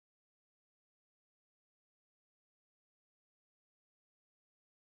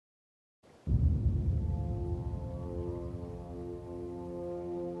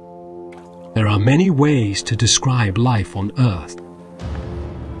There are many ways to describe life on Earth.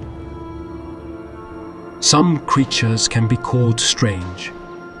 Some creatures can be called strange.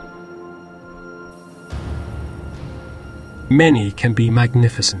 Many can be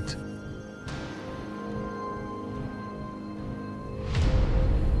magnificent.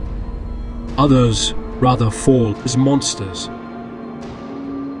 Others rather fall as monsters.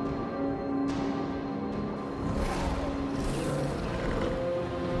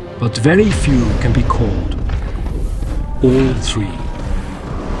 But very few can be called all three.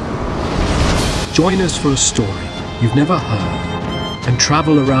 Join us for a story you've never heard and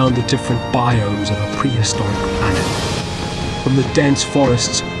travel around the different biomes of a prehistoric planet. From the dense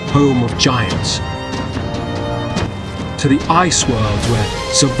forests, home of giants, to the ice worlds where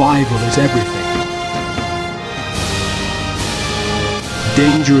survival is everything.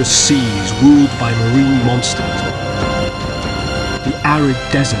 Dangerous seas ruled by marine monsters. The arid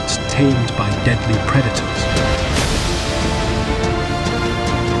deserts tamed by deadly predators.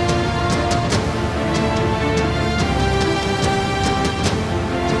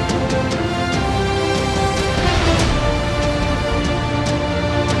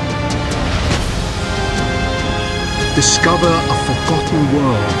 Discover a forgotten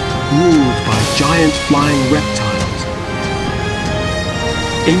world ruled by giant flying reptiles,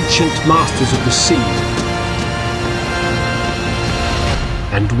 ancient masters of the sea,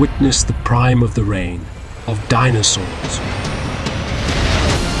 and witness the prime of the reign of dinosaurs.